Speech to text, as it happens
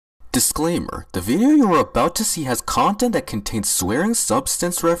Disclaimer: the video you are about to see has content that contains swearing,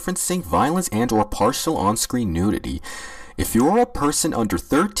 substance referencing, violence, and/or partial on-screen nudity. If you are a person under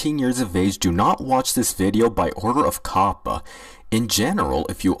 13 years of age, do not watch this video by order of COPPA. In general,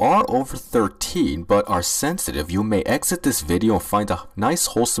 if you are over 13 but are sensitive, you may exit this video and find a nice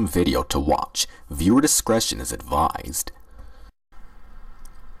wholesome video to watch. Viewer discretion is advised.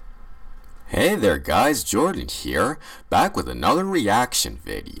 Hey there guys, Jordan here, back with another reaction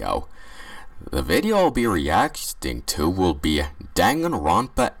video. The video I'll be reacting to will be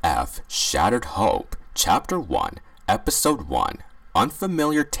Danganronpa F Shattered Hope, Chapter 1, Episode 1,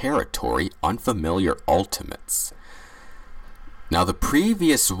 Unfamiliar Territory, Unfamiliar Ultimates. Now the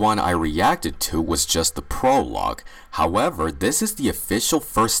previous one I reacted to was just the prologue, however this is the official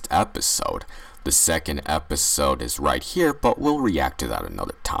first episode. The second episode is right here, but we'll react to that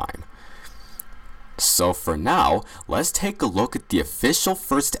another time. So for now, let's take a look at the official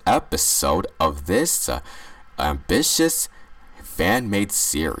first episode of this ambitious fan-made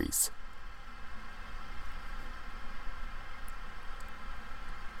series.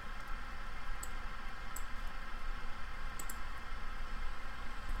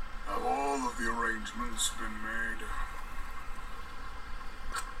 Have all of the arrangements been made?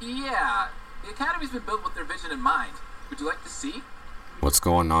 Yeah, the Academy's been built with their vision in mind. Would you like to see? What's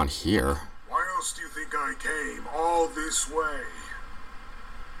going on here? Why else do you think I came all this way?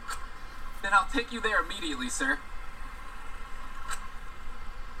 Then I'll take you there immediately, sir.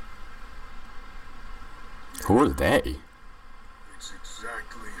 Who are they? It's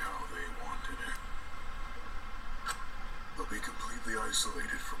exactly how they wanted it. They'll be completely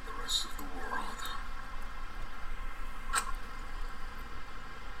isolated from the rest of the world.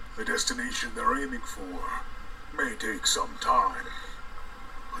 The destination they're aiming for may take some time,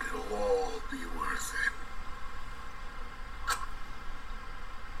 but it'll all be worth it.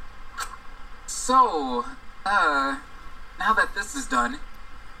 So, now that this is done,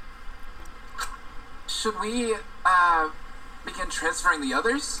 should we, begin transferring the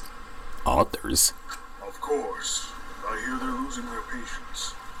others? Others? Of course. I hear they're losing their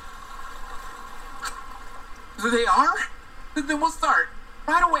patience. They are? Then we'll start,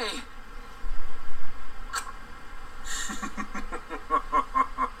 right away.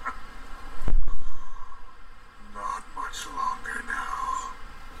 Not much longer now.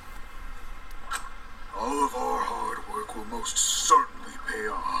 All of our hard work will most certainly pay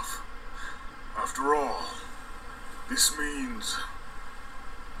off. After all, this means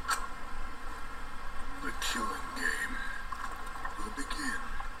the killing game will begin.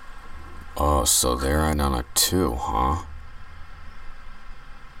 Oh, so they're in on it too, huh?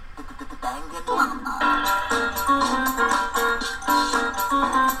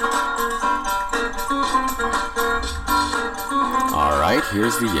 Alright,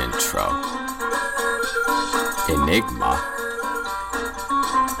 here's the intro. Enigma.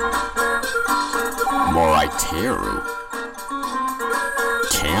 Moriteru.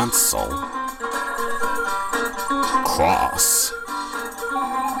 Cancel. Cross.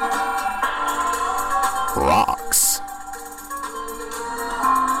 Rocks.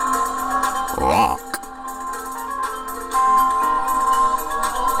 Rock.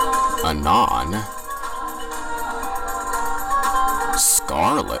 Anon.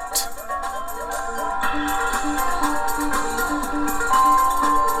 Scarlet.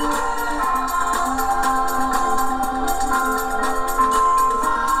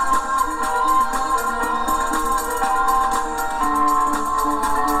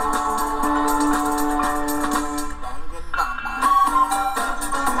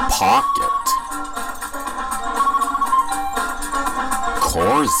 Pocket.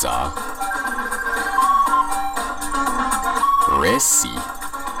 Corza. Rissy.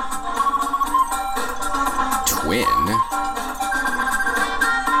 Twin.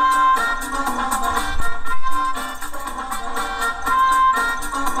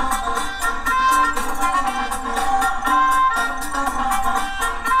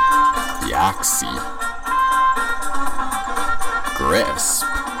 Yaxi. Grisp.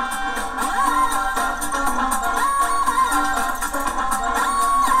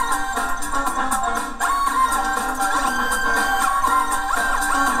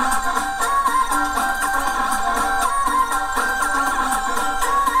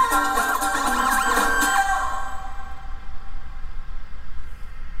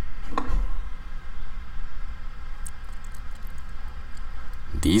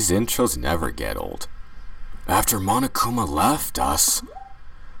 These intros never get old. After Monokuma left us,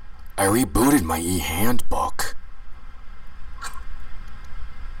 I rebooted my e-handbook.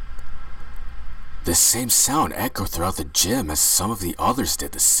 The same sound echoed throughout the gym as some of the others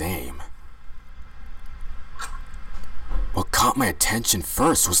did the same. What caught my attention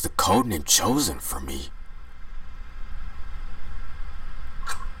first was the codename chosen for me.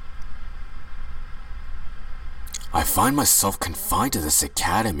 I find myself confined to this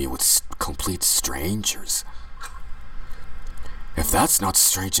academy with complete strangers. If that's not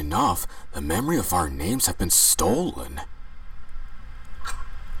strange enough, the memory of our names have been stolen.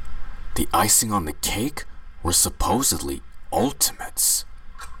 The icing on the cake were supposedly ultimates.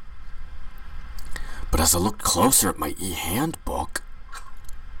 But as I looked closer at my e-handbook,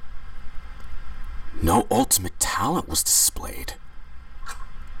 no ultimate talent was displayed.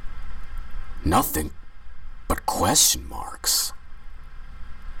 Nothing but question marks.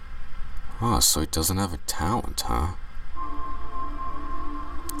 Oh, so he doesn't have a talent, huh?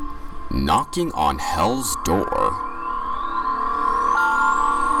 Knocking on Hell's Door.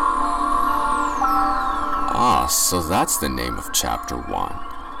 Ah, so that's the name of Chapter 1.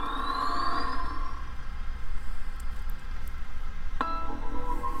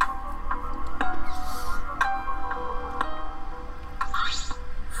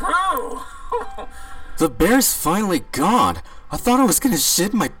 The bear's finally gone. I thought I was gonna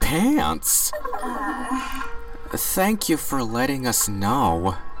shit my pants. Thank you for letting us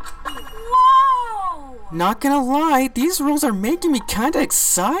know. Whoa! Not gonna lie, these rules are making me kinda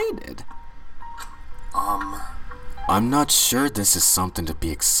excited. I'm not sure this is something to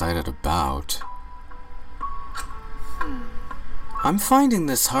be excited about. I'm finding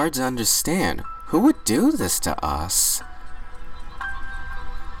this hard to understand. Who would do this to us?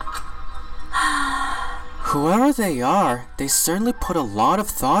 Whoever they are, they certainly put a lot of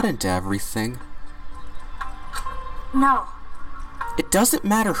thought into everything. No. It doesn't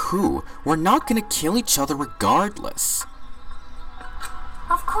matter who, we're not gonna kill each other regardless.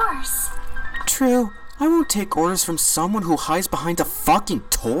 Of course. True, I won't take orders from someone who hides behind a fucking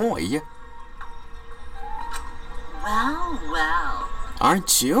toy. Well.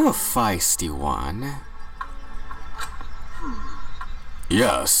 Aren't you a feisty one?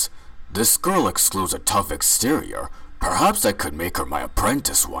 Yes, this girl excludes a tough exterior. Perhaps I could make her my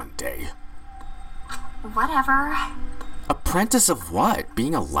apprentice one day. Whatever. Apprentice of what?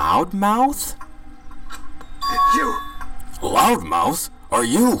 Being a loudmouth? You! Loudmouth? Are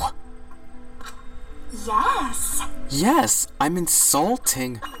you? Yes. Yes, I'm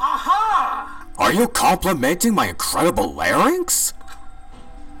insulting. Aha! Are you complimenting my incredible larynx?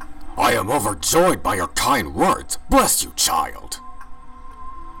 I am overjoyed by your kind words. Bless you, child.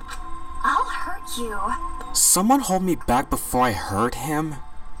 I'll hurt you. Someone hold me back before I hurt him.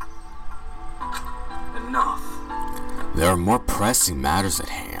 Enough. There are more pressing matters at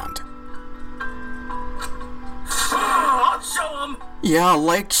hand. I'll show him! Yeah,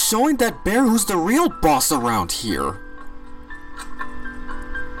 like showing that bear who's the real boss around here.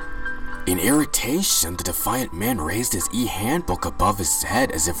 In irritation, the defiant man raised his e-handbook above his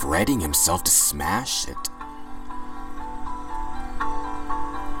head as if readying himself to smash it.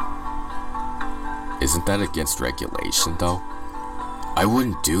 Isn't that against regulation, though? I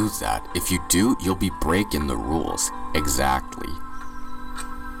wouldn't do that. If you do, you'll be breaking the rules. Exactly.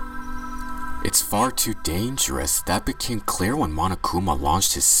 It's far too dangerous. That became clear when Monokuma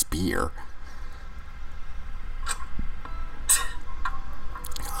launched his spear.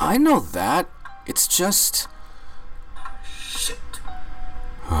 I know that. It's just... Shit.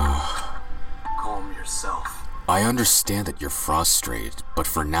 Calm yourself. I understand that you're frustrated, but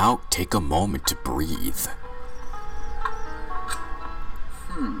for now, take a moment to breathe.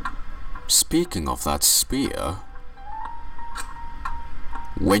 Speaking of that spear,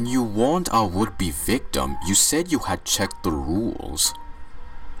 when you warned our would-be victim, you said you had checked the rules.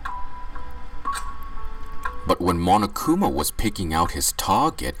 But when Monokuma was picking out his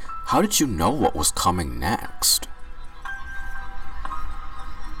target, how did you know what was coming next?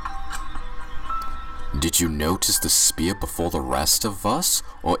 Did you notice the spear before the rest of us,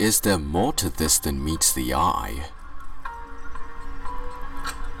 or is there more to this than meets the eye?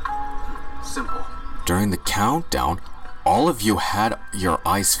 Simple. During the countdown, all of you had your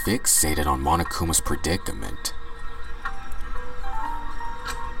eyes fixated on Monokuma's predicament.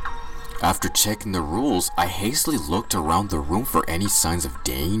 After checking the rules, I hastily looked around the room for any signs of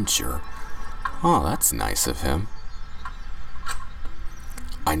danger. Oh, that's nice of him.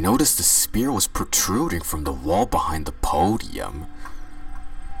 I noticed the spear was protruding from the wall behind the podium.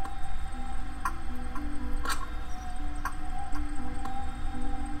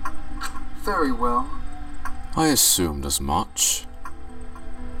 Very well. I assumed as much.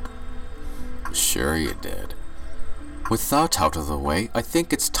 Sure you did. With that out of the way, I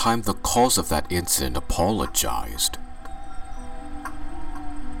think it's time the cause of that incident apologized.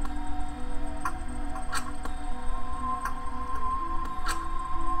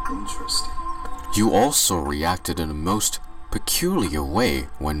 Interesting. You also reacted in a most peculiar way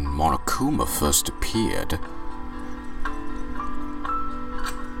when Monokuma first appeared.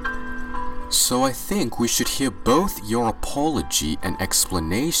 So I think we should hear both your apology and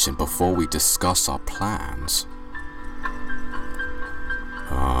explanation before we discuss our plans.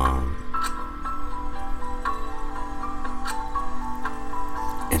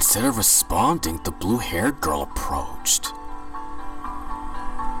 Instead of responding, the blue-haired girl approached.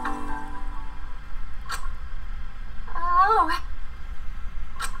 Oh.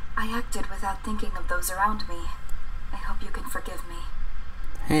 I acted without thinking of those around me. I hope you can forgive me.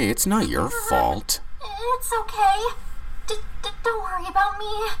 Hey, it's not your fault. It's okay. Don't worry about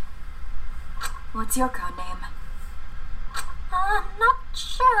me. What's your code name? Not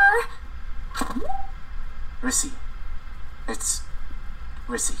sure. Rissy. It's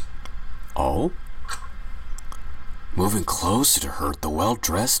Rissy. Oh? Moving closer to her, the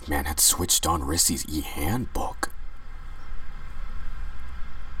well-dressed man had switched on Rissy's e-handbook.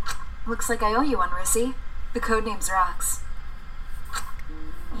 Looks like I owe you one, Rissy. The codename's Rox.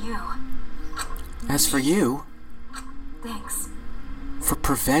 You. As for you, Thanks. for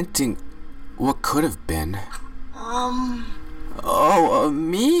preventing what could have been.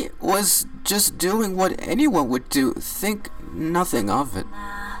 Me was just doing what anyone would do. Think nothing of it.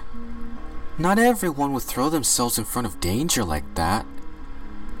 Not everyone would throw themselves in front of danger like that.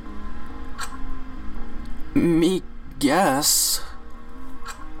 Me guess.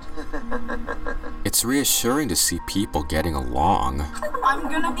 It's reassuring to see people getting along. I'm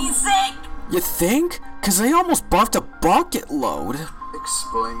gonna be sick! You think? 'Cause I almost barfed a bucket load.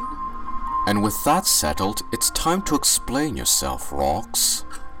 Explain. And with that settled, it's time to explain yourself, Rox.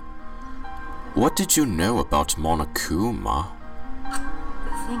 What did you know about Monokuma?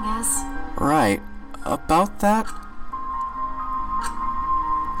 The thing is, Right, about that?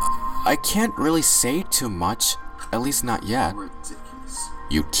 I can't really say too much, at least not yet. Ridiculous.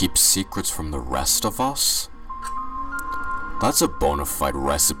 You'd keep secrets from the rest of us? That's a bona fide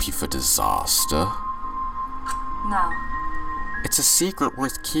recipe for disaster. no. It's a secret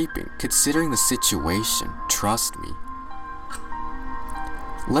worth keeping, considering the situation, trust me.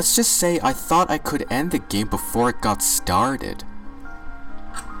 Let's just say I thought I could end the game before it got started.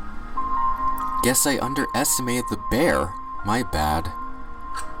 Guess I underestimated the bear, my bad.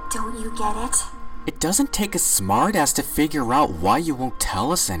 Don't you get it? It doesn't take a smartass to figure out why you won't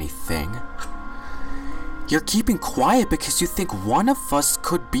tell us anything. You're keeping quiet because you think one of us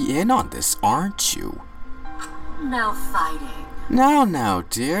could be in on this, aren't you? No fighting. Now,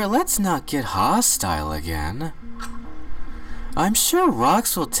 dear, let's not get hostile again. I'm sure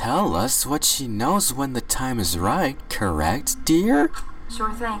Rox will tell us what she knows when the time is right, correct, dear?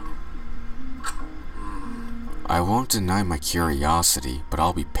 Sure thing. I won't deny my curiosity, but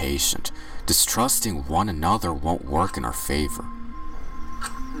I'll be patient. Distrusting one another won't work in our favor.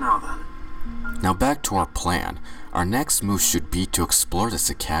 Now then. Now back to our plan. Our next move should be to explore this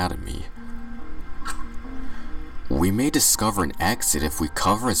academy. We may discover an exit if we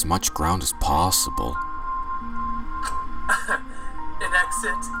cover as much ground as possible. An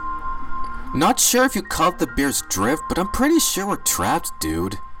exit? Not sure if you caught the bear's drift, but I'm pretty sure we're trapped,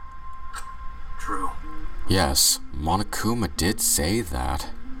 dude. True. Yes, Monokuma did say that.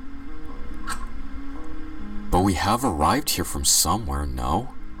 But we have arrived here from somewhere,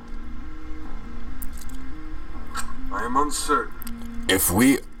 no? I am uncertain. If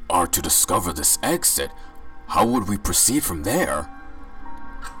we are to discover this exit, how would we proceed from there?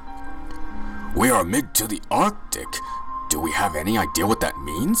 We are mid to the Arctic. Do we have any idea what that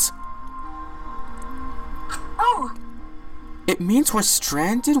means? Oh! It means we're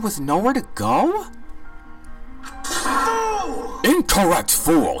stranded with nowhere to go? Incorrect,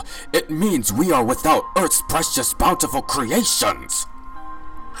 fool! It means we are without Earth's precious bountiful creations!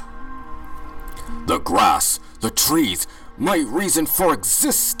 The grass, the trees, my reason for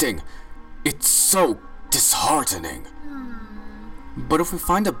existing! It's so disheartening. But if we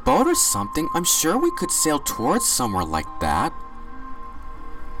find a boat or something, I'm sure we could sail towards somewhere like that.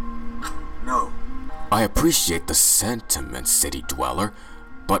 No. I appreciate the sentiment, city dweller,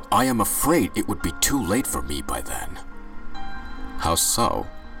 but I am afraid it would be too late for me by then. How so?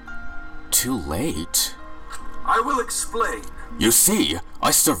 Too late? I will explain. You see,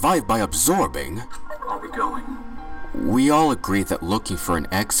 I survived by absorbing. I'll be going. We all agree that looking for an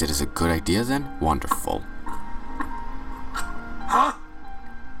exit is a good idea then? Wonderful. Huh?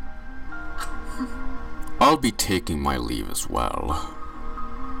 I'll be taking my leave as well.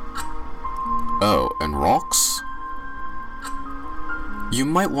 Oh, and Rox? You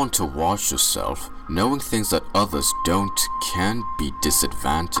might want to watch yourself. Knowing things that others don't can be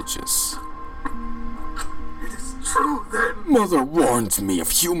disadvantages. It is true then. Mother warns me of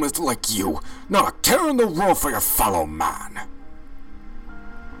humans like you, not a care in the world for your fellow man.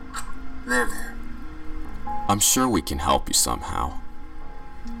 There. I'm sure we can help you somehow.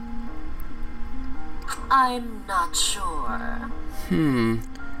 I'm not sure.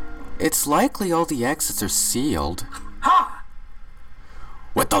 It's likely all the exits are sealed. Ha!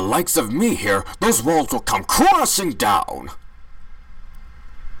 With the likes of me here, those walls will come crashing down!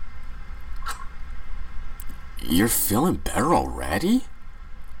 You're feeling better already?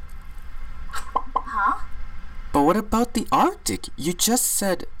 Huh? But what about the Arctic? You just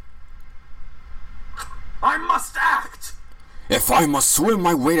said... I must act! If I must swim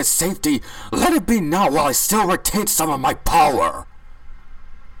my way to safety, let it be now while I still retain some of my power!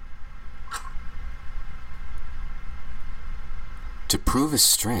 To prove his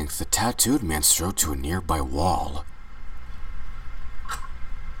strength, the tattooed man strode to a nearby wall.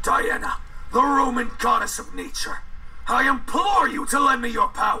 Diana, the Roman goddess of nature, I implore you to lend me your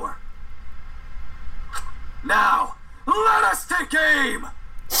power. Now, let us take aim!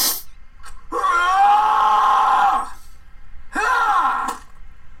 Ah! Ah!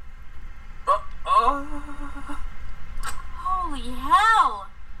 Holy hell!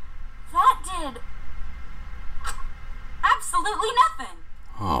 That did absolutely nothing.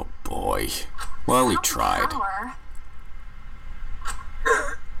 Oh boy. Well, he tried. Power.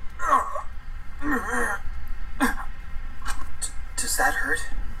 Does that hurt?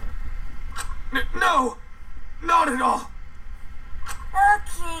 No, not at all.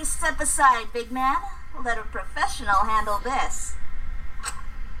 Okay, step aside, big man. Let a professional handle this.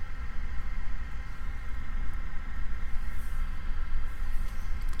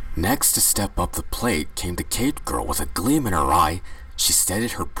 Next to step up the plate came the cave girl with a gleam in her eye. She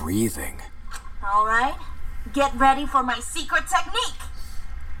steadied her breathing. All right, get ready for my secret technique.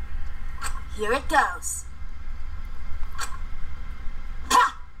 Here it goes.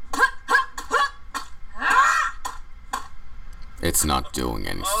 It's not doing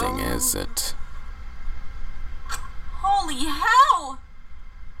anything, is it? Holy hell!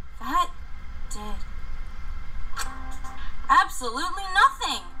 That did absolutely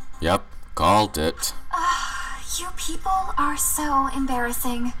nothing. Yep, called it. You people are so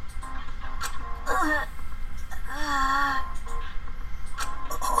embarrassing. Are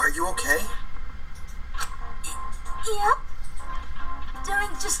you okay? Yep.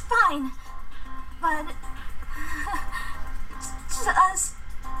 Doing just fine. But... just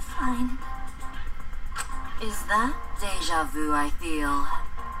fine. Is that deja vu I feel?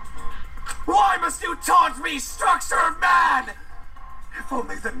 Why must you taunt me, structure of man? If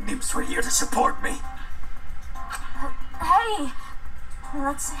only the nymphs were here to support me. Hey,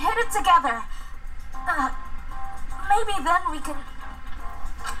 let's hit it together. Maybe then we can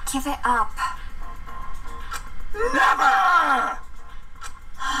give it up. Never!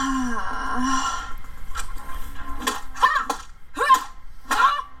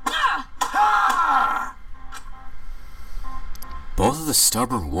 Both of the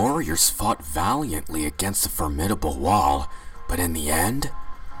stubborn warriors fought valiantly against the formidable wall, but in the end,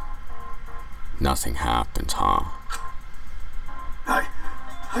 nothing happened, huh?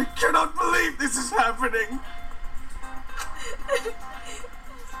 I cannot believe this is happening.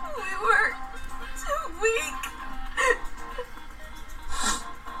 We were too weak.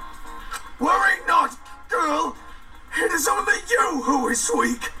 Worry not, girl. It is only you who is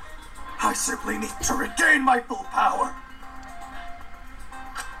weak. I simply need to regain my full power.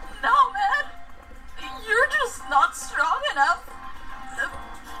 No, man. You're just not strong enough.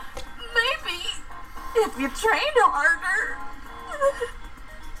 Maybe if you trained harder.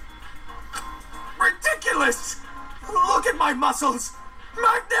 Ridiculous! Look at my muscles!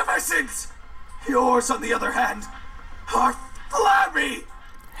 Magnificent! Yours, on the other hand, are flabby!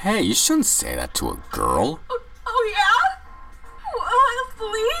 Hey, you shouldn't say that to a girl. Oh yeah? Well, at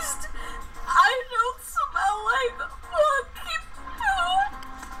least I don't smell like monkey poo.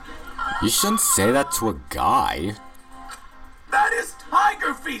 You shouldn't say that to a guy. That is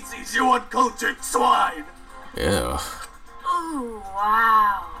tiger feces, you uncultured swine! Ew. Ooh,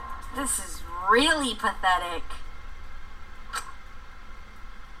 wow. This is really pathetic.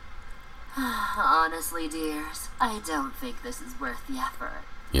 Honestly, dears, I don't think this is worth the effort.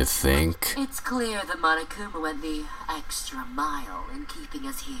 You think? It's clear that Monokuma went the extra mile in keeping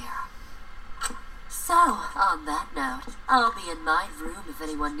us here. So, on that note, I'll be in my room if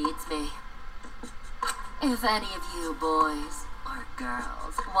anyone needs me. If any of you boys or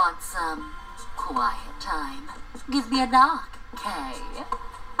girls want some quiet time, give me a knock, okay?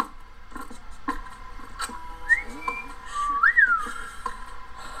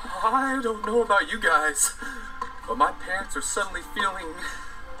 I don't know about you guys, but my pants are suddenly feeling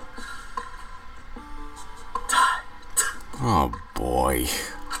tight. Oh boy.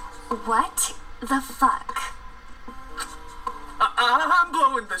 What the fuck? I'm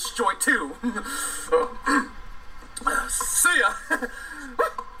blowing this joint too. See ya.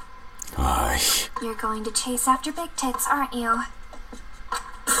 Ay. You're going to chase after big tits, aren't you?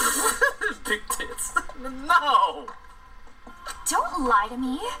 Big tits. No. Don't lie to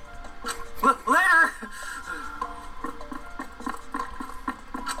me. Later.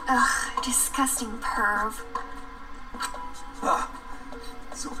 Ugh, disgusting perv.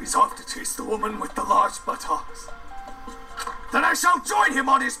 So he's off to chase the woman with the large buttocks. Then I shall join him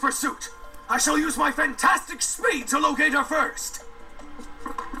on his pursuit. I shall use my fantastic speed to locate her first.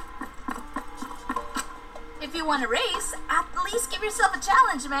 If you want to race, at least give yourself a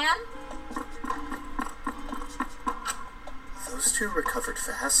challenge, man. Those two recovered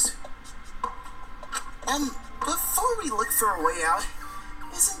fast. Before we look for a way out,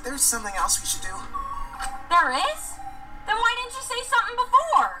 isn't there something else we should do? There is? Then why didn't you say something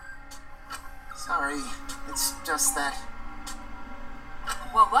before? Sorry, it's just that...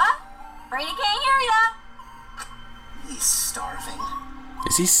 What? Brady can't hear ya. he's starving.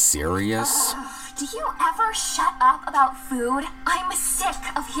 Is he serious? Do you ever shut up about food? I'm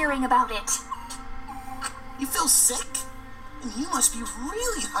sick of hearing about it. You feel sick? And you must be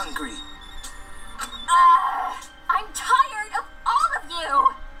really hungry. I'm tired of all of you.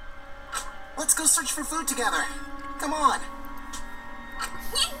 Let's go search for food together. Come on.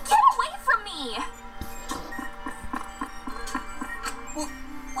 You get away from me. Well,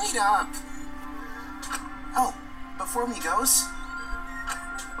 wait up. Oh, before we goes,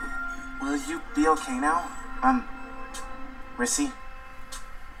 will you be okay now? Rissy?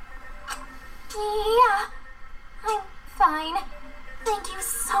 Yeah, I'm fine. Thank you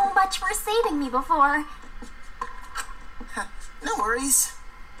so much for saving me before. No worries.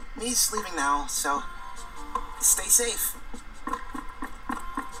 Me's leaving now, so stay safe.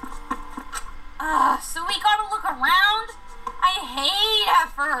 So we gotta look around? I hate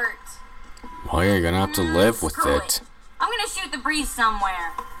effort. Well, you're gonna have to live with Screw it. I'm gonna shoot the breeze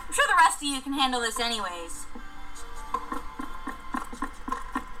somewhere. I'm sure the rest of you can handle this anyways.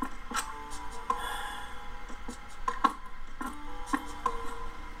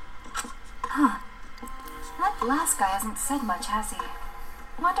 That last guy hasn't said much, has he?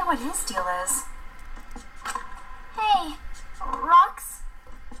 Wonder what his deal is. Hey, Rox?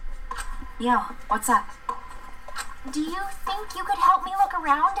 Yo, what's up? Do you think you could help me look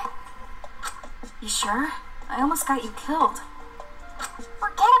around? You sure? I almost got you killed.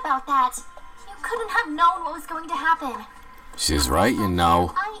 Forget about that. You couldn't have known what was going to happen. She's right, you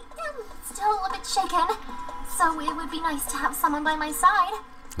know. I am still a bit shaken, so it would be nice to have someone by my side.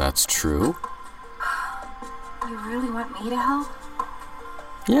 That's true. You really want me to help?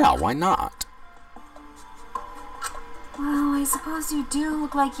 Yeah, why not? Well, I suppose you do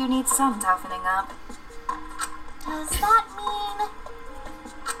look like you need some toughening up. Does that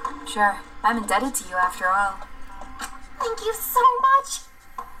mean... Sure, I'm indebted to you after all. Thank you so much!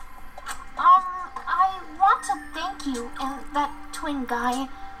 I want to thank you and that twin guy,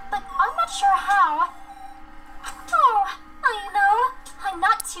 but I'm not sure how. Oh, I know. I'm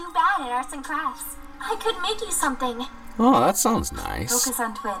not too bad at arts and crafts. I could make you something. Oh, that sounds nice. Focus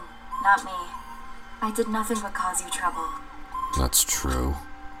on Twin, not me. I did nothing but cause you trouble. That's true.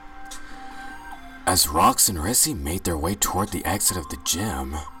 As Rox and Rissy made their way toward the exit of the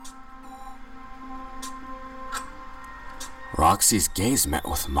gym, Roxy's gaze met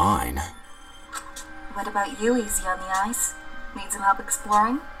with mine. What about you, Easy on the Ice? Need some help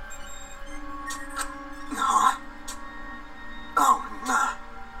exploring? Nah. Oh, nah.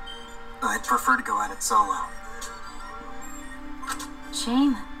 I'd prefer to go at it solo.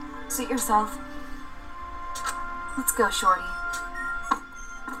 Shame. Suit yourself. Let's go, Shorty.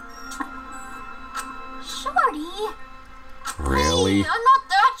 Shorty? Really? I'm not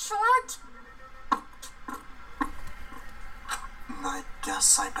that short. I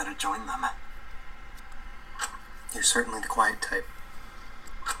guess I better join them. You're certainly the quiet type.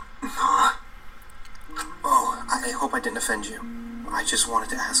 Nah. Oh, I hope I didn't offend you. I just wanted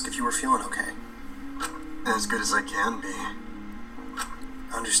to ask if you were feeling okay. As good as I can be.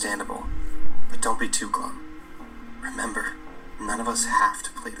 Understandable. But don't be too glum. Remember, none of us have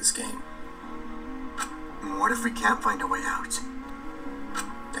to play this game. What if we can't find a way out?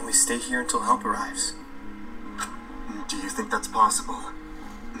 Then we stay here until help arrives. Do you think that's possible?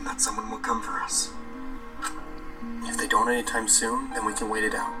 That someone will come for us? If they don't anytime soon, then we can wait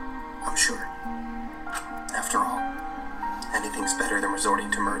it out. I'm sure. After all, anything's better than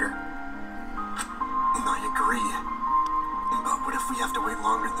resorting to murder. I agree. But what if we have to wait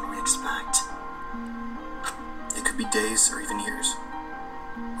longer than we expect? It could be days or even years.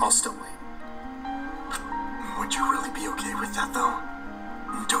 I'll still wait. Would you really be okay with that, though?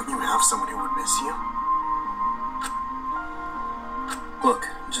 Don't you have someone who would miss you? Look,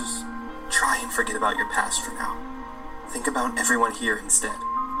 just try and forget about your past for now. Think about everyone here instead.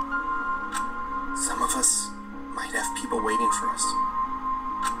 Some of us might have people waiting for us.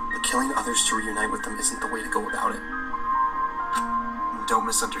 But killing others to reunite with them isn't the way to go about it. Don't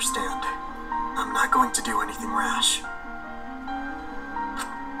misunderstand. I'm not going to do anything rash.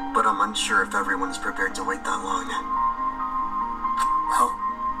 But I'm unsure if everyone's prepared to wait that long. Well,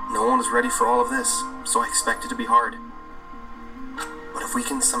 no one was ready for all of this, so I expect it to be hard. But if we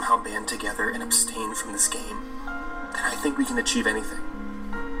can somehow band together and abstain from this game, then I think we can achieve anything.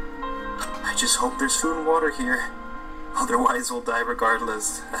 I just hope there's food and water here. Otherwise, we'll die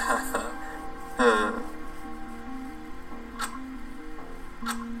regardless.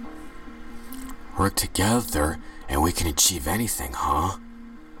 Work together and we can achieve anything, huh?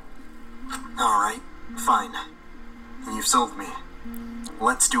 Alright, fine. You've sold me.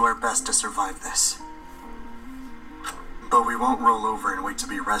 Let's do our best to survive this. But we won't roll over and wait to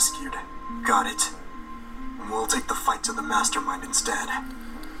be rescued. Got it? We'll take the fight to the mastermind instead.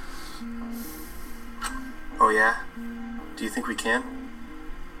 Oh yeah? Do you think we can?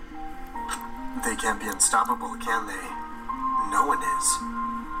 They can't be unstoppable, can they? No one is.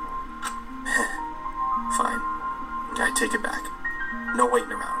 Fine. I take it back. No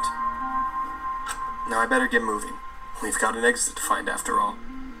waiting around. Now I better get moving. We've got an exit to find after all.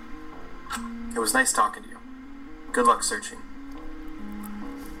 It was nice talking to you. Good luck searching.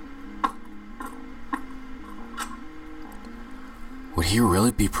 Would he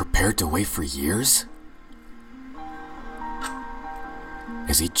really be prepared to wait for years?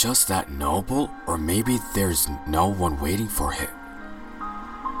 Is he just that noble, or maybe there's no one waiting for him?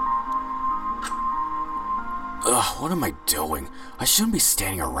 Ugh, what am I doing? I shouldn't be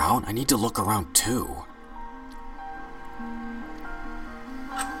standing around. I need to look around too.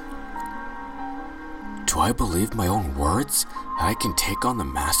 Do I believe my own words? That I can take on the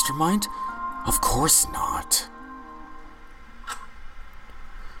mastermind? Of course not.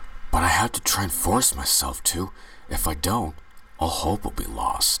 But I have to try and force myself to. If I don't, all hope will be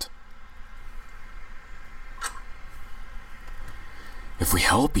lost. If we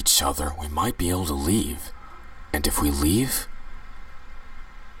help each other, we might be able to leave. And if we leave,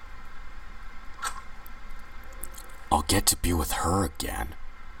 I'll get to be with her again.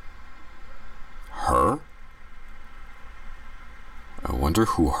 Her? I wonder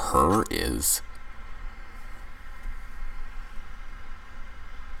who her is.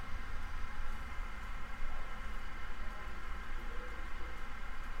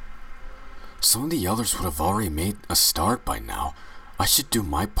 Some of the others would have already made a start by now. I should do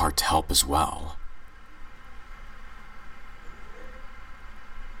my part to help as well.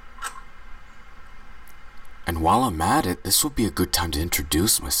 And while I'm at it, this will be a good time to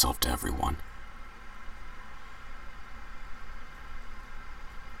introduce myself to everyone.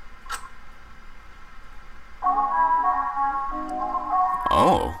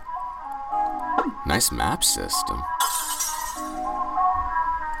 Oh, nice map system.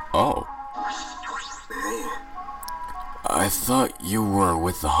 Oh. Hey. I thought you were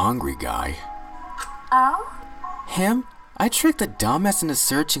with the hungry guy. Oh? Him? I tricked the dumbass into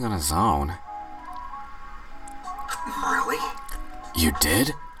searching on his own. Really? You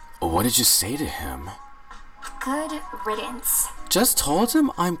did? What did you say to him? Good riddance. Just told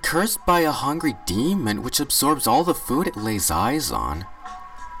him I'm cursed by a hungry demon which absorbs all the food it lays eyes on.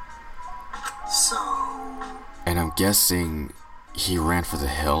 So... And I'm guessing he ran for the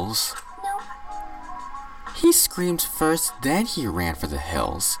hills? Nope. He screamed first, then he ran for the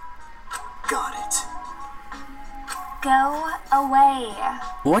hills. Got it. Go away.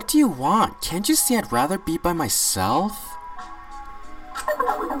 What do you want? Can't you see I'd rather be by myself?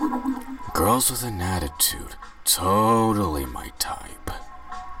 Girls with an attitude. Totally my type.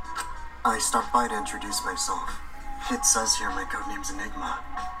 I stopped by to introduce myself. It says here my codename's Enigma.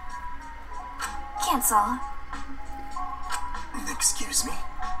 Cancel. Excuse me?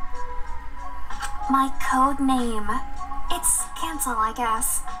 My code name. It's Cancel, I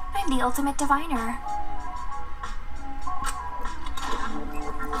guess. I'm the ultimate diviner.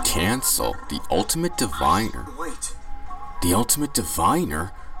 Cancel? The ultimate diviner? Wait. The ultimate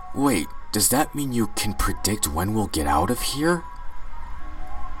diviner? Wait, Does that mean you can predict when we'll get out of here?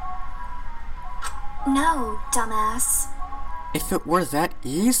 No, dumbass. If it were that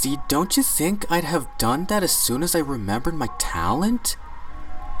easy, don't you think I'd have done that as soon as I remembered my talent?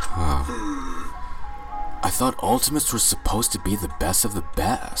 I thought Ultimates were supposed to be the best of the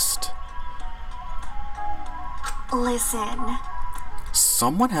best. Listen.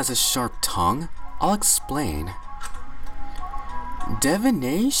 Someone has a sharp tongue. I'll explain.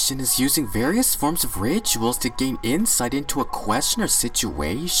 Divination is using various forms of rituals to gain insight into a question or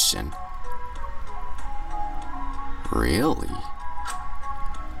situation. Really?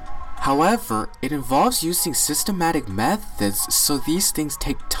 However, it involves using systematic methods, so these things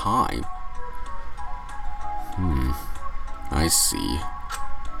take time. I see.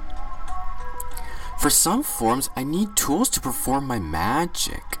 For some forms, I need tools to perform my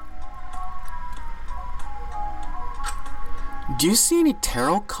magic. Do you see any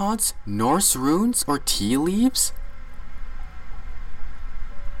tarot cards, Norse runes, or tea leaves?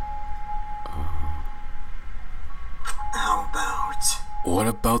 How about... What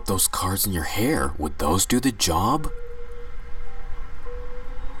about those cards in your hair? Would those do the job?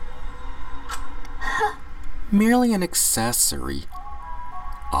 Merely an accessory.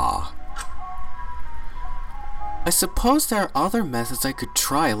 Ah. I suppose there are other methods I could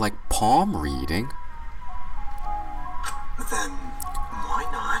try, like palm reading. Then, why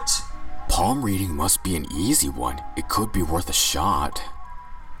not? Palm reading must be an easy one. It could be worth a shot.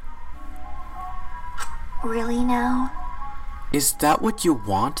 Really now? Is that what you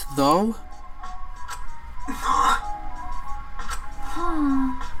want, though?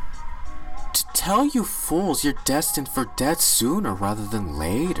 To tell you fools you're destined for death sooner rather than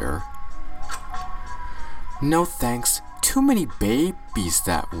later. No thanks. Too many babies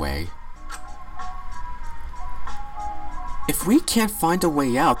that way. If we can't find a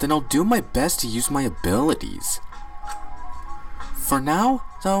way out, then I'll do my best to use my abilities. For now,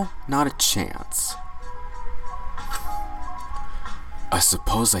 though, not a chance. I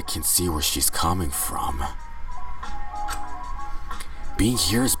suppose I can see where she's coming from. Being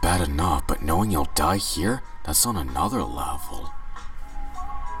here is bad enough, but knowing you'll die here, that's on another level.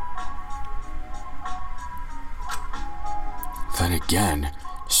 Then again,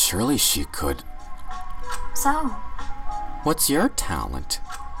 surely she could... So, What's your talent?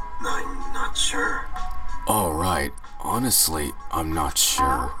 I'm not sure. Oh, right. Honestly, I'm not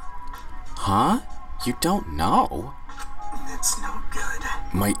sure. Huh? You don't know? It's no good.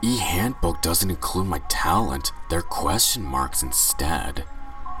 My e-handbook doesn't include my talent. They're question marks instead.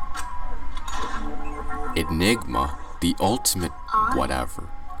 Enigma, the ultimate whatever.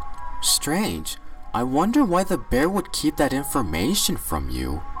 Strange. I wonder why the bear would keep that information from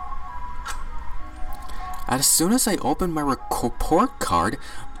you. As soon as I opened my report card,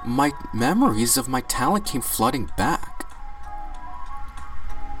 my memories of my talent came flooding back.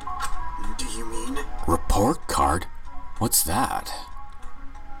 Do you mean? Report card? What's that?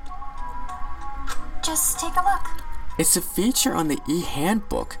 just take a look. It's a feature on the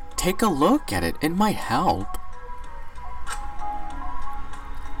e-handbook. Take a look at it. It might help.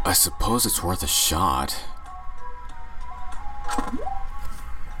 I suppose it's worth a shot.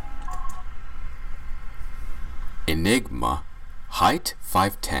 Enigma. Height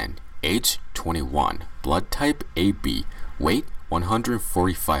 5'10", age 21, blood type AB, weight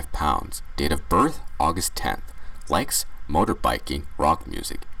 145 pounds, date of birth August 10th, likes motorbiking, rock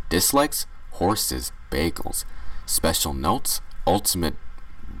music, dislikes horses, bagels, special notes, ultimate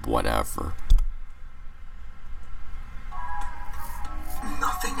whatever.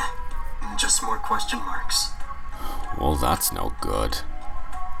 Nothing. Just more question marks. Well, that's no good.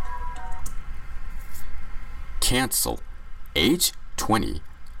 Cancel. Age 20,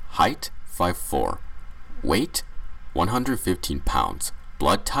 height 5'4", weight 115 pounds,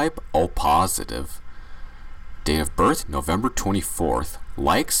 blood type O positive, date of birth November 24th,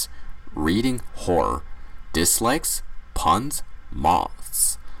 likes reading horror, dislikes puns,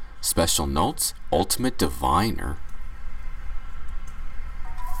 moths, special notes, ultimate diviner.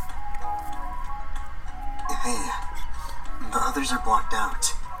 Hey, the others are blocked out.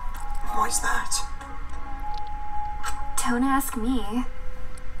 Why's that? Don't ask me.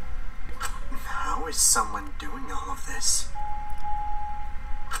 How is someone doing all of this?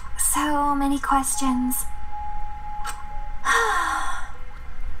 So many questions.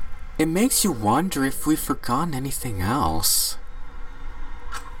 It makes you wonder if we've forgotten anything else.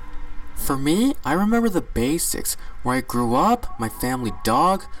 For me, I remember the basics, where I grew up, my family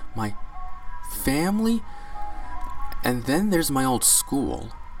dog, my family, and then there's my old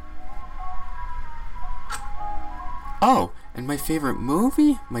school. Oh, And my favorite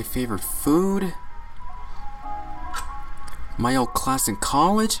movie, my favorite food, my old class in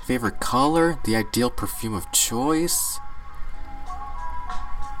college, favorite color, the ideal perfume of choice.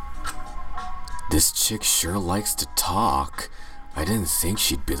 This chick sure likes to talk. I didn't think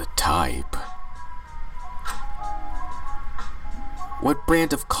she'd be the type. What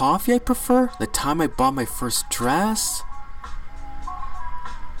brand of coffee I prefer? The time I bought my first dress?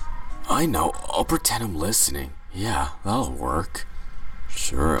 I know, I'll pretend I'm listening. Yeah, that'll work.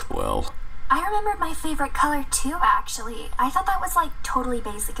 Sure it will. I remembered my favorite color too, actually. I thought that was like totally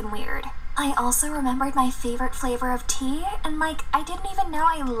basic and weird. I also remembered my favorite flavor of tea, and like, I didn't even know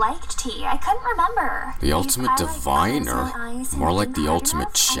I liked tea. I couldn't remember. The ultimate diviner. More like the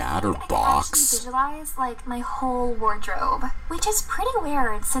ultimate chatterbox. I actually visualize like my whole wardrobe, which is pretty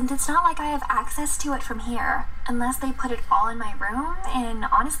weird since it's not like I have access to it from here. Unless they put it all in my room, and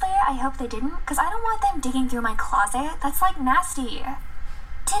honestly, I hope they didn't, because I don't want them digging through my closet. That's like nasty.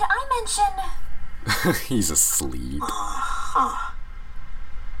 Did I mention... He's asleep.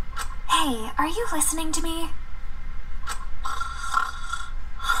 Hey, are you listening to me?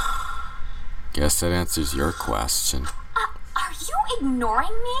 Guess that answers your question. Are you ignoring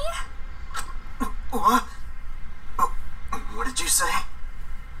me? What? What did you say?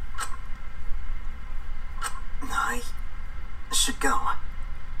 I should go,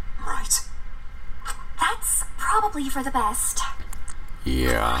 right? That's probably for the best.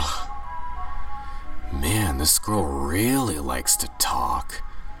 Yeah. Man, this girl really likes to talk.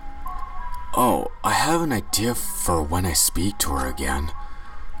 Oh, I have an idea for when I speak to her again.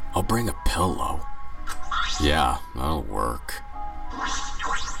 I'll bring a pillow. Yeah, that'll work.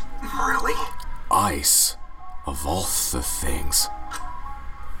 Really? Ice, of all the things.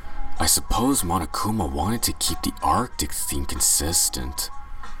 I suppose Monokuma wanted to keep the Arctic theme consistent.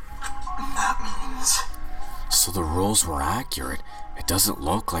 That means... So the rules were accurate. It doesn't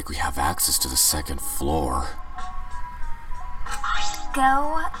look like we have access to the second floor.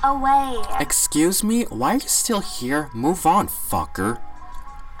 Go away. Excuse me? Why are you still here? Move on, fucker.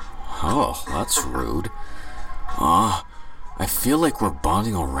 Oh, that's rude. I feel like we're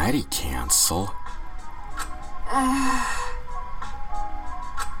bonding already, Cancel.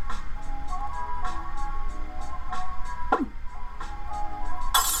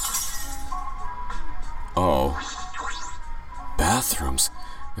 Oh. Bathrooms.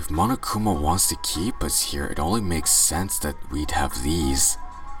 If Monokuma wants to keep us here, it only makes sense that we'd have these.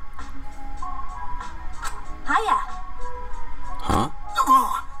 Hiya. Huh?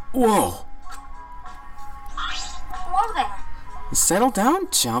 Whoa! Whoa! Whoa there. Settle down,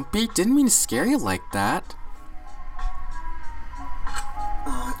 Jumpy. Didn't mean to scare you like that.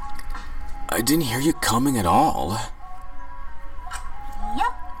 I didn't hear you coming at all.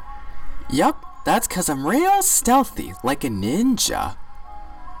 Yep. Yup, that's 'cause I'm real stealthy, like a ninja.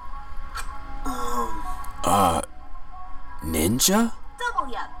 Ninja?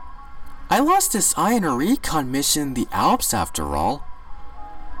 Double yup. I lost this eye in a recon mission in the Alps after all.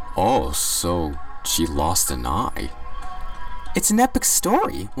 Oh, so she lost an eye. It's an epic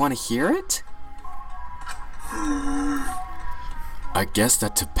story. Want to hear it? I guess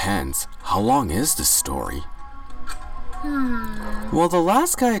that depends. How long is the story? Well, the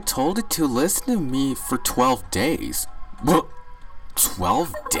last guy I told it to listened to me for 12 days. What?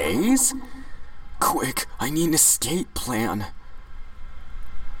 12 days? Quick, I need an escape plan.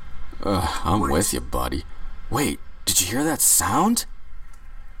 I'm with you, buddy. Wait, did you hear that sound?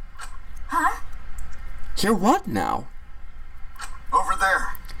 Huh? Hear what now? Over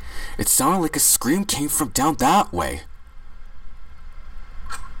there. It sounded like a scream came from down that way.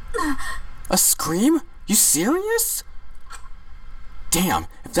 A scream? You serious? Damn,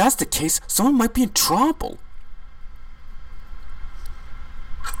 if that's the case, someone might be in trouble.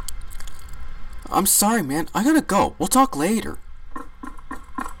 I'm sorry, man. I gotta go. We'll talk later.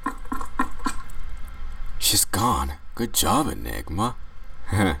 She's gone. Good job, Enigma.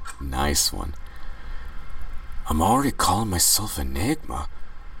 Nice one. I'm already calling myself Enigma.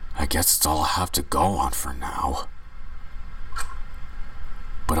 I guess it's all I have to go on for now.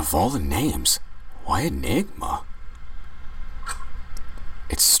 But of all the names, why Enigma?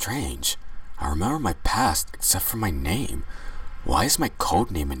 It's strange. I remember my past except for my name. Why is my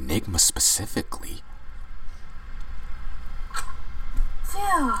codename Enigma specifically?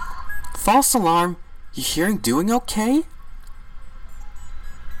 Phew. False alarm. You hearing doing okay?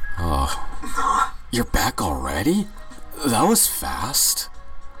 Oh. You're back already? That was fast.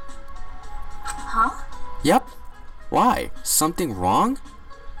 Huh? Yep. Why? Something wrong?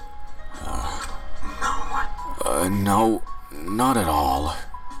 No, not at all.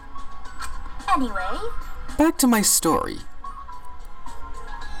 Anyway, Back to my story.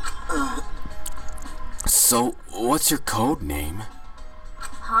 So, what's your code name?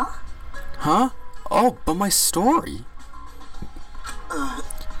 Huh? Huh? Oh, but my story.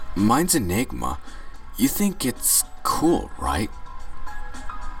 Mine's Enigma. You think it's cool, right?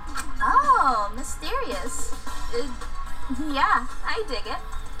 Oh, mysterious. Yeah, I dig it.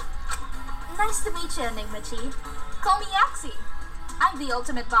 Nice to meet you, Enigma Chi. Call me Yaxi. I'm the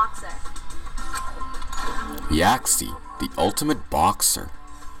ultimate boxer. Yaxi, the ultimate boxer.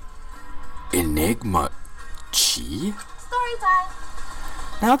 Enigma Chi? Story time.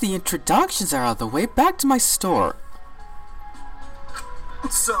 Now the introductions are out of the way, back to my store.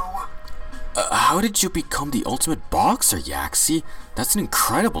 So, How did you become the ultimate boxer, Yaxi? That's an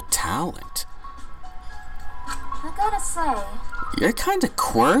incredible talent. I gotta say, You're kinda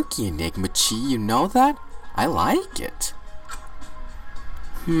quirky, Enigma Chi, you know that? I like it.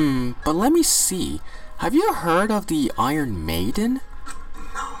 But let me see. Have you heard of the Iron Maiden?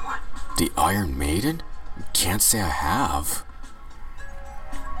 no. The Iron Maiden? Can't say I have.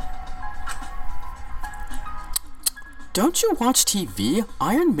 Don't you watch TV?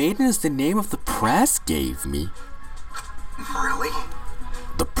 Iron Maiden is the name of the press gave me. Really?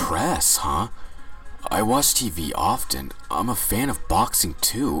 The press, huh? I watch TV often. I'm a fan of boxing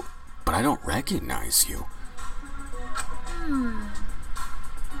too, but I don't recognize you.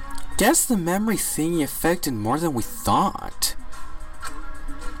 Guess the memory thingy affected more than we thought.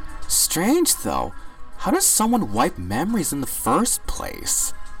 Strange though. How does someone wipe memories in the first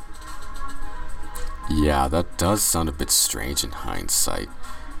place? Yeah, that does sound a bit strange in hindsight.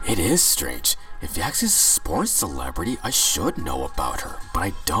 It is strange. If Yaxi's a sports celebrity, I should know about her, but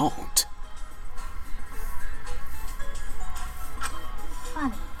I don't.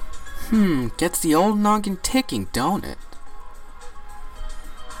 funny. Gets the old noggin ticking, don't it?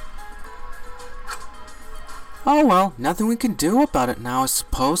 Oh well, nothing we can do about it now, I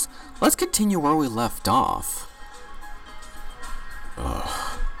suppose. Let's continue where we left off.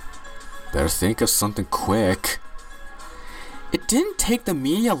 Better think of something quick. It didn't take the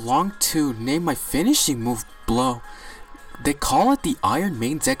media long to name my finishing move blow. They call it the Iron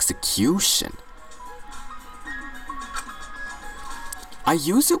Maiden's execution. I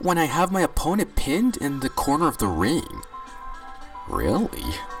use it when I have my opponent pinned in the corner of the ring.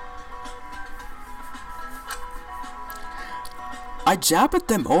 Really? I jab at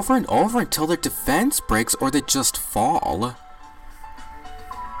them over and over until their defense breaks or they just fall.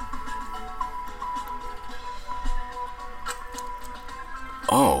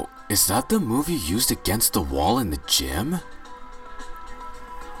 Oh, is that the move you used against the wall in the gym?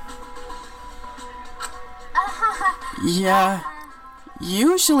 Yeah,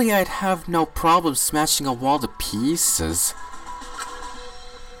 usually I'd have no problem smashing a wall to pieces.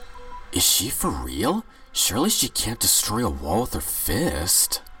 Is she for real? Surely she can't destroy a wall with her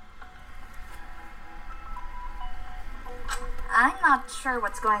fist. I'm not sure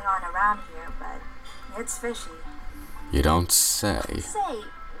what's going on around here, but it's fishy. You don't say. Say,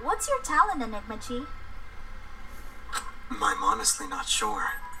 what's your talent, Enigma Chi? I'm honestly not sure.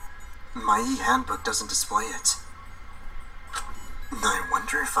 My e-handbook doesn't display it. I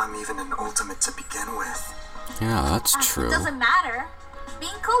wonder if I'm even an ultimate to begin with. Yeah, that's It true. doesn't matter.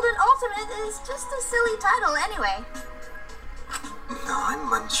 Being called an ultimate is just a silly title anyway. No,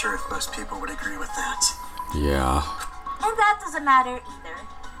 I'm unsure if most people would agree with that. Yeah. And that doesn't matter either.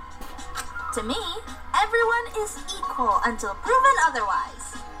 To me, everyone is equal until proven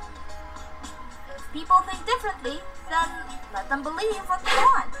otherwise. If people think differently, then let them believe what they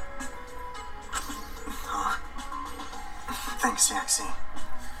want. Thanks, Yaxi.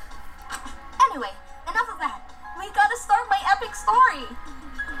 Anyway, enough of that. We gotta start my epic story.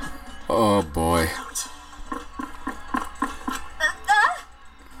 Oh boy. Where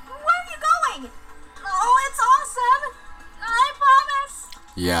are you going? Oh, it's awesome! I promise!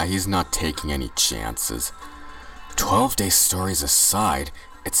 Yeah, he's not taking any chances. 12-day stories aside,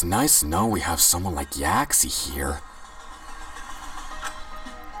 it's nice to know we have someone like Yaxi here.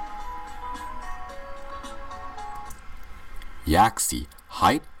 Yaxi,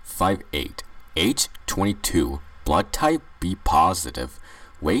 height 5'8", age 22, blood type B positive,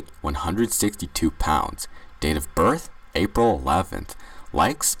 weight 162 pounds, date of birth April 11th,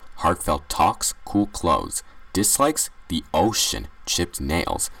 likes heartfelt talks, cool clothes, dislikes the ocean, chipped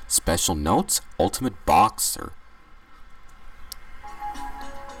nails, special notes, ultimate boxer.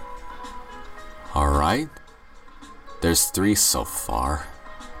 Alright, there's 3 so far.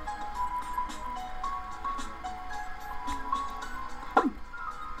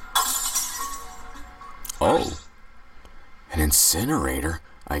 Oh, an incinerator,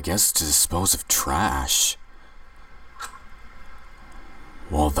 I guess to dispose of trash.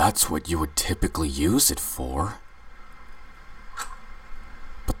 Well, that's what you would typically use it for.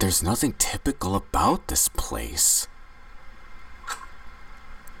 But there's nothing typical about this place.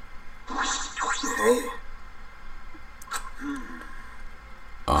 Hey.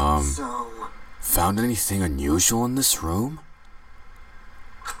 So... Found anything unusual in this room?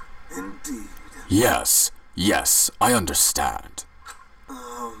 Indeed. Yes, I understand.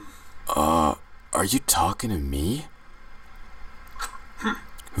 Are you talking to me?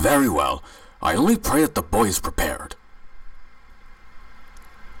 Very well. I only pray that the boy is prepared.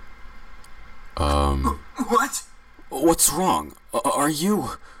 What? What's wrong? Are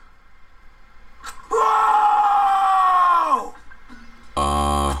you... Whoa!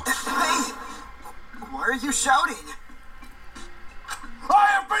 Hey! Why are you shouting? I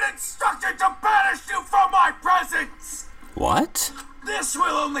have been instructed to banish you from my presence! What? This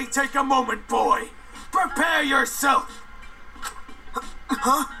will only take a moment, boy. Prepare yourself.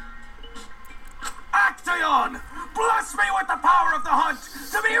 Huh? Actaeon! Bless me with the power of the hunt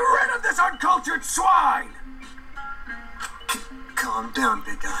to be rid of this uncultured swine! Calm down,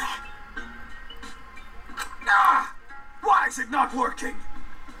 big guy. Ah! Why is it not working?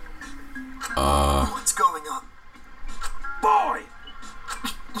 What's going on? Boy!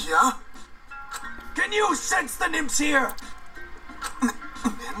 Yeah? Can you sense the nymphs here?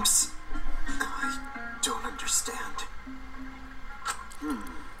 Nymphs? I don't understand.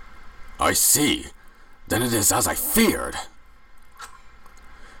 I see. Then it is as I feared.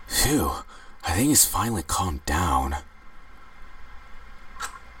 Phew, I think he's finally calmed down.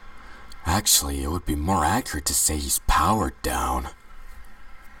 Actually, it would be more accurate to say he's powered down.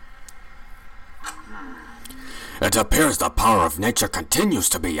 It appears the power of nature continues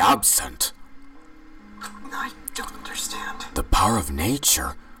to be absent. I don't understand. The power of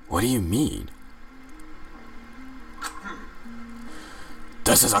nature? What do you mean?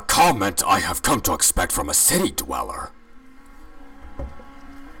 This is a comment I have come to expect from a city dweller.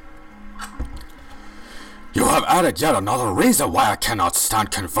 You have added yet another reason why I cannot stand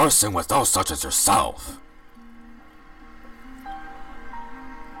conversing with those such as yourself.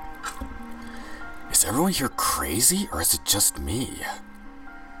 Is everyone here crazy, or is it just me?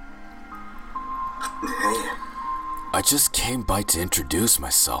 Hey, I just came by to introduce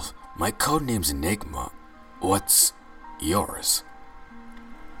myself. My codename's Enigma. What's yours?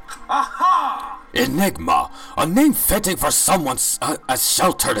 Aha! Enigma, a name fitting for someone as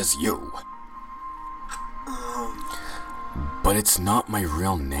sheltered as you. But it's not my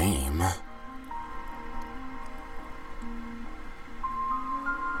real name.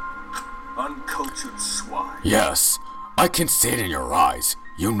 Uncultured swine. Yes, I can see it in your eyes.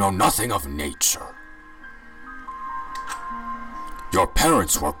 You know nothing of nature. Your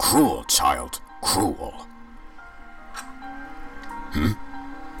parents were cruel, child. Cruel.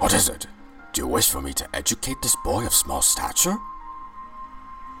 What is it? Do you wish for me to educate this boy of small stature?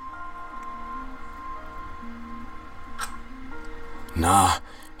 Nah,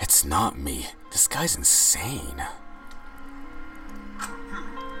 it's not me. This guy's insane.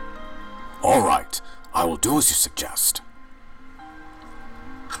 Alright, I will do as you suggest.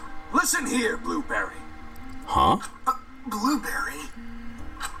 Listen here, Blueberry. Huh? Blueberry?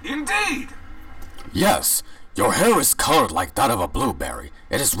 Indeed! Yes, your hair is colored like that of a blueberry.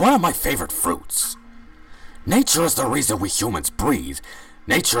 It is one of my favorite fruits. Nature is the reason we humans breathe.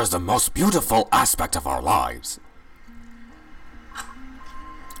 Nature is the most beautiful aspect of our lives.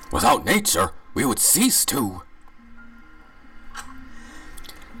 Without nature, we would cease to.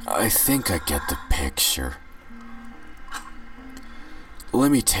 I think I get the picture.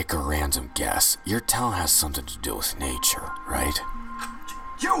 Let me take a random guess. Your talent has something to do with nature, right?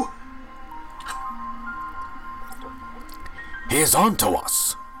 You! He is on to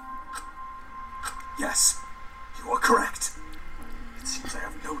us. Yes, you are correct. It seems I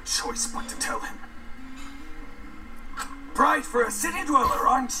have no choice but to tell him. Bright for a city dweller,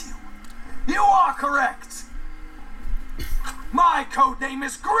 aren't you? You are correct! My codename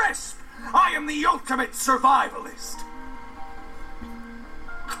is Grisp! I am the ultimate survivalist!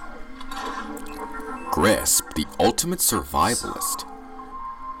 Grisp, the ultimate survivalist.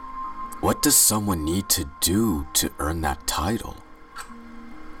 What does someone need to do to earn that title?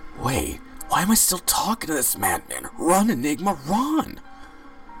 Wait, why am I still talking to this madman? Run, Enigma, run!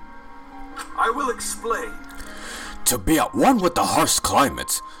 I will explain. To be at one with the harsh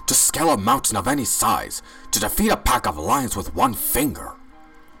climates, to scale a mountain of any size, to defeat a pack of lions with one finger.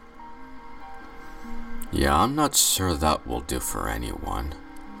 Yeah, I'm not sure that will do for anyone.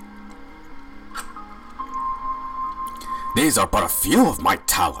 These are but a few of my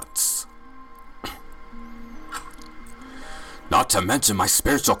talents. not to mention my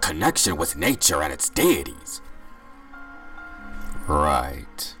spiritual connection with nature and its deities.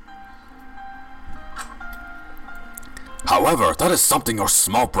 Right. However, that is something your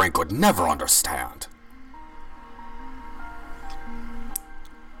small brain could never understand.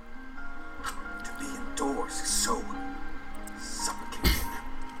 To be indoors is so suffocating.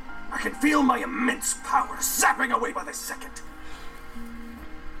 I can feel my immense power sapping away by the second.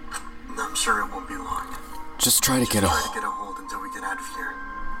 I'm sure it won't be long. Just try to get a hold until we get out of here.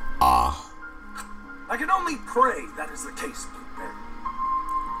 I can only pray that is the case, Blueberry.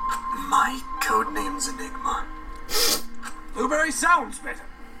 My code name's Enigma. Blueberry sounds better.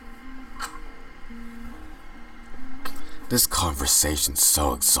 This conversation's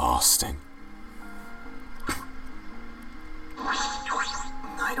so exhausting.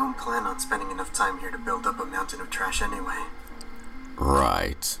 I don't plan on spending enough time here to build up a mountain of trash anyway.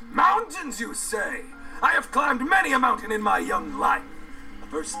 Right. Mountains, you say? I have climbed many a mountain in my young life. The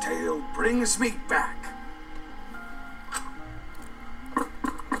first tale brings me back.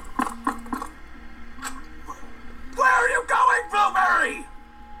 Where are you going, Blueberry?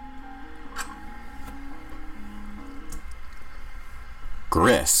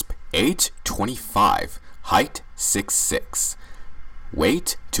 Grisp, age 25, height 6'6",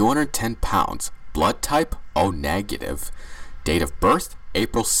 weight 210 pounds, blood type O negative, date of birth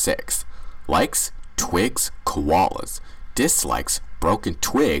April 6th, likes twigs, koalas, dislikes broken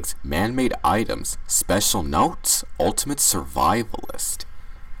twigs, man-made items, special notes, ultimate survivalist.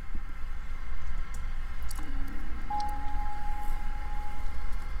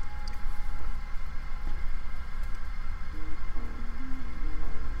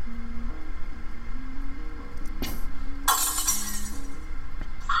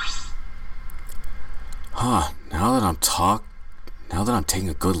 Now that I'm taking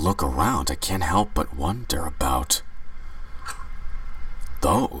a good look around, I can't help but wonder about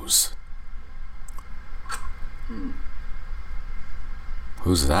those.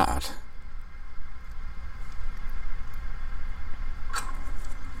 Who's that?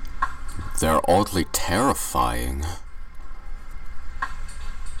 They're oddly terrifying.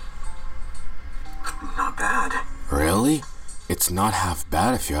 Not bad. Really? It's not half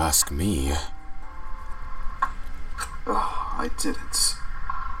bad if you ask me. Oh, I didn't.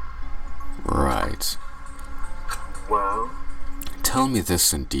 Right. Well? Tell me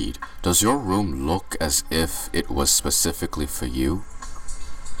this indeed. Does your room look as if it was specifically for you?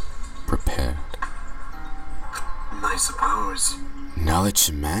 Prepared. I suppose. Now that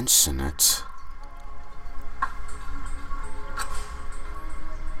you mention it.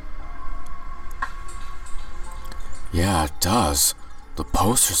 Yeah, it does. The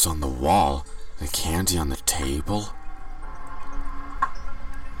posters on the wall, the candy on the table.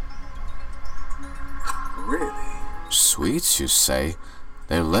 Really? Sweets, you say?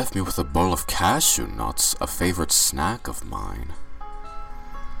 They left me with a bowl of cashew nuts, a favorite snack of mine.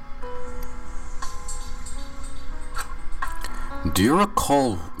 Do you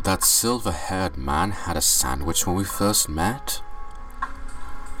recall that silver-haired man had a sandwich when we first met?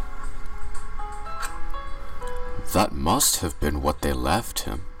 That must have been what they left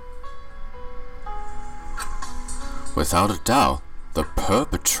him. Without a doubt, the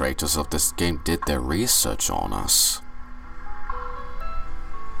perpetrators of this game did their research on us.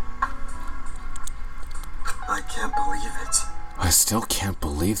 I can't believe it. I still can't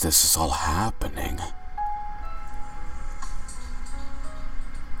believe this is all happening.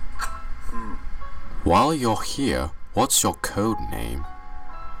 While you're here, what's your code name?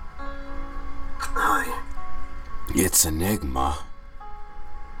 Hi. It's Enigma.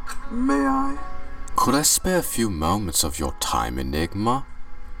 May I? Could I spare a few moments of your time, Enigma?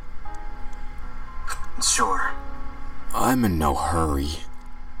 Sure. I'm in no hurry.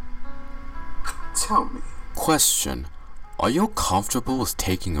 Tell me. Question. Are you comfortable with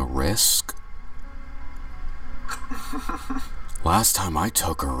taking a risk? Last time I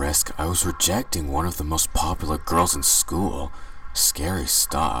took a risk, I was rejecting one of the most popular girls in school. Scary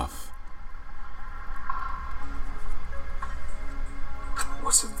stuff.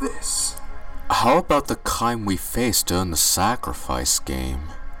 What's this? How about the kind we faced during the sacrifice game?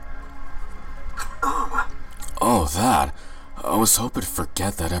 Oh, that. I was hoping to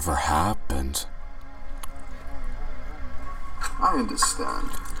forget that ever happened. I understand.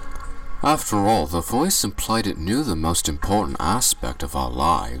 After all, the voice implied it knew the most important aspect of our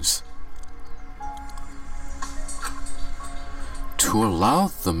lives. To allow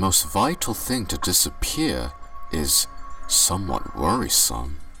the most vital thing to disappear is somewhat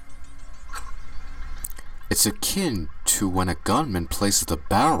worrisome. It's akin to when a gunman places the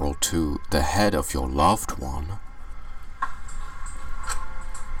barrel to the head of your loved one.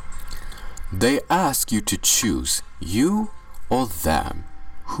 They ask you to choose, you or them,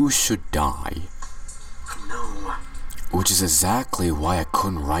 who should die. No. Which is exactly why I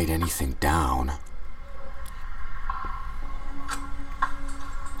couldn't write anything down.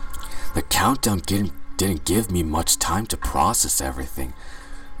 The countdown didn't give me much time to process everything,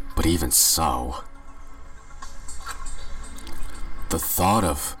 but even so, the thought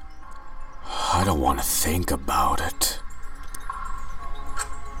of, I don't want to think about it.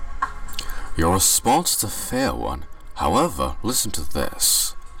 Your response is a fair one. However, listen to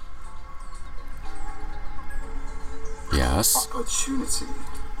this. Yes? Opportunity.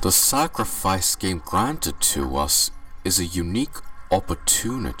 The sacrifice game granted to us is a unique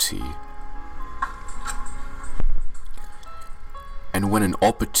opportunity. And when an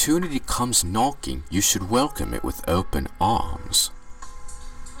opportunity comes knocking, you should welcome it with open arms.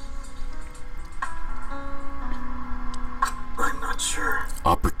 I'm not sure.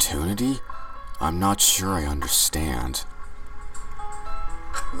 Opportunity? I'm not sure I understand.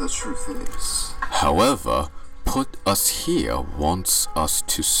 The truth is, However, put us here wants us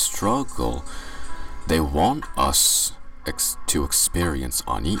to struggle. They want us to experience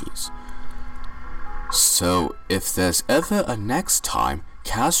unease. So, if there's ever a next time,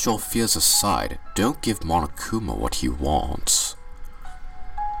 cast your fears aside. Don't give Monokuma what he wants.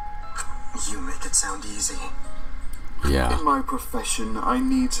 You make it sound easy. Yeah. in my profession, I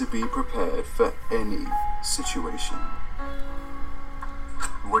need to be prepared for any situation.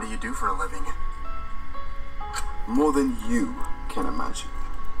 What do you do for a living? More than you can imagine.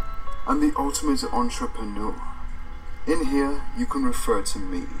 I'm the ultimate entrepreneur. In here, you can refer to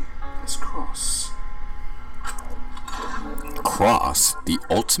me as Cross. Cross, the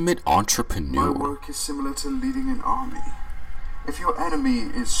ultimate My entrepreneur. work is similar to leading an army. If your enemy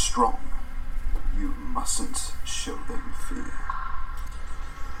is strong, you mustn't show them fear.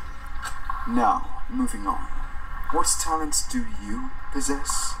 Now, moving on. What talents do you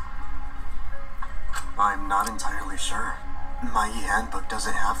possess? I'm not entirely sure. My handbook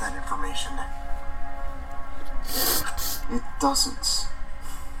doesn't have that information. It doesn't.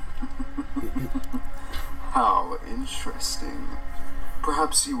 How interesting.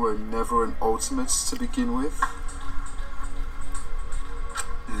 Perhaps you were never an ultimate to begin with?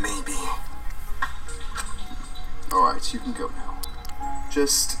 Maybe. Alright, you can go now.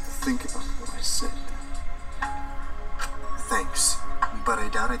 Just think about what I said. Thanks, but I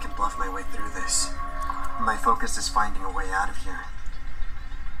doubt I can bluff my way through this. My focus is finding a way out of here.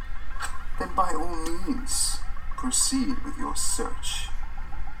 Then by all means, proceed with your search.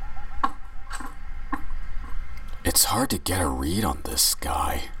 It's hard to get a read on this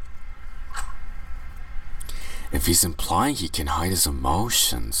guy. If he's implying he can hide his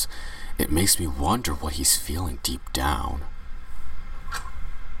emotions, it makes me wonder what he's feeling deep down.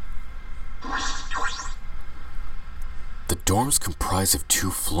 The dorms comprise of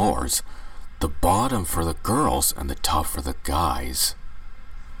 2 floors, the bottom for the girls and the top for the guys.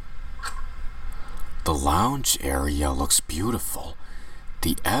 The lounge area looks beautiful.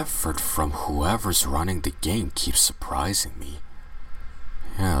 The effort from whoever's running the game keeps surprising me.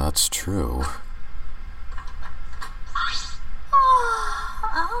 Yeah, that's true.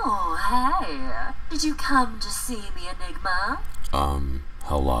 Oh, hey. Did you come to see me, Enigma?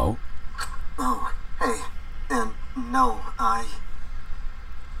 Hello? Oh, hey. And no,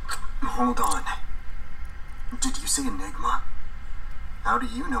 Hold on. Did you say Enigma? How do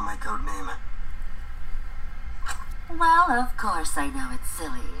you know my code name? Well, of course I know it's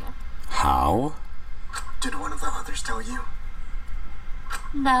silly. How? Did one of the others tell you?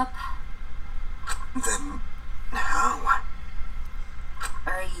 Nope. Then, how?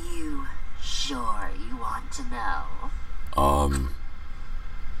 Are you sure you want to know?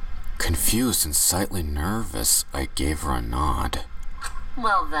 Confused and slightly nervous, I gave her a nod.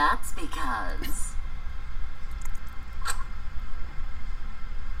 Well, that's because...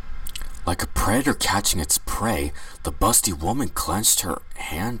 Like a predator catching its prey, the busty woman clenched her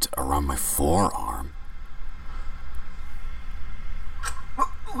hand around my forearm.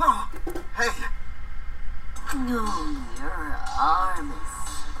 Whoa! Hey! Your arm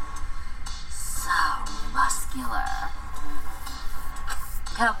is so muscular.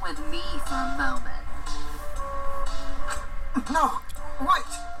 Come with me for a moment. No!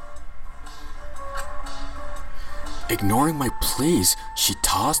 Wait! Ignoring my pleas, she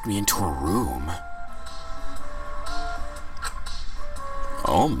tossed me into a room.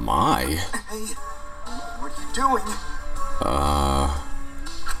 Oh my. Hey! What are you doing? Oh,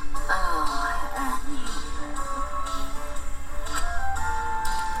 Annie.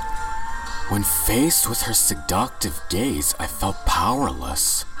 When faced with her seductive gaze, I felt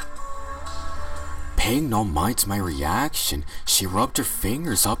powerless. paying no mind to my reaction, she rubbed her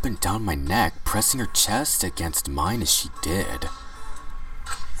fingers up and down my neck, pressing her chest against mine as she did.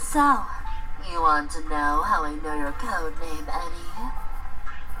 So, you want to know how I know your code name, Eddie?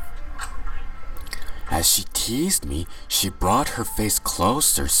 As she teased me, she brought her face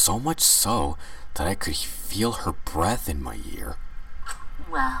closer, so much so that I could feel her breath in my ear.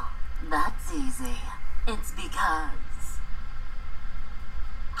 Well, that's easy. It's because...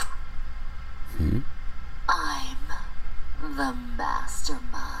 I'm the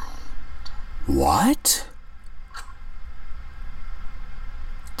mastermind. What?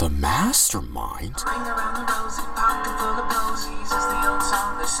 The mastermind? If you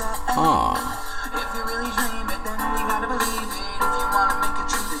really dream it, then you gotta believe it. If you wanna make it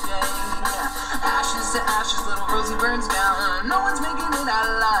true today. Ashes to ashes, little Rosie burns down. No one's making it out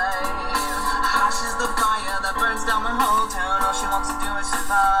alive. Ash is the fire that burns down the whole town. All she wants to do is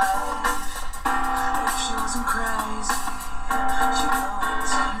survive. If she wasn't crazy, she would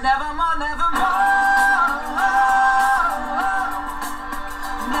say, nevermore, nevermore.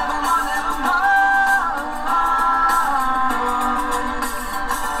 Nevermore, nevermore.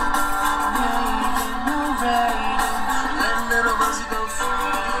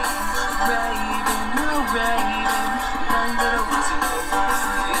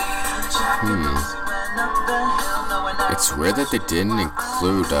 It's weird that they didn't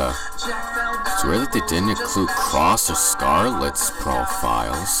include Cross or Scarlet's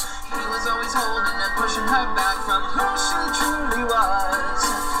profiles.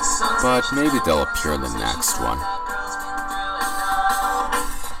 But maybe they'll appear in the next one.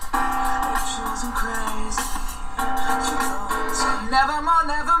 Nevermore,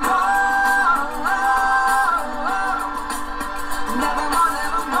 nevermore. Nevermore,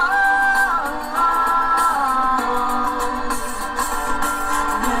 nevermore.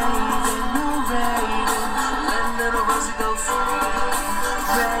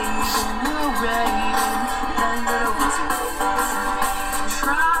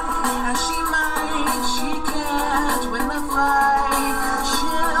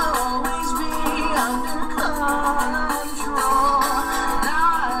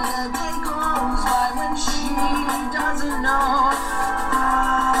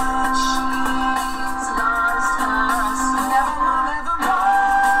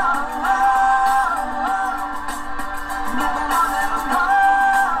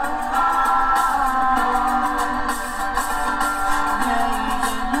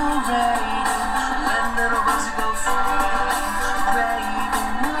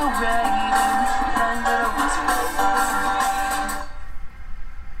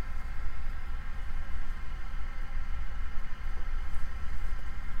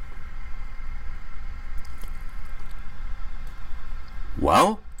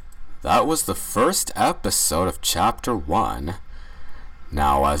 Well, that was the first episode of Chapter 1.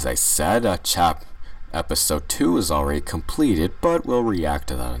 Now, as I said, Episode 2 is already completed, but we'll react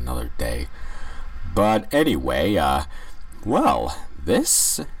to that another day. But anyway, well,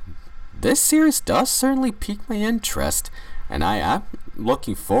 this series does certainly pique my interest, and I am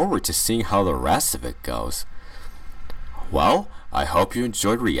looking forward to seeing how the rest of it goes. Well, I hope you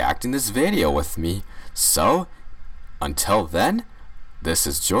enjoyed reacting this video with me. So, until then, this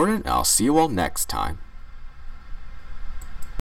is Jordan, and I'll see you all next time.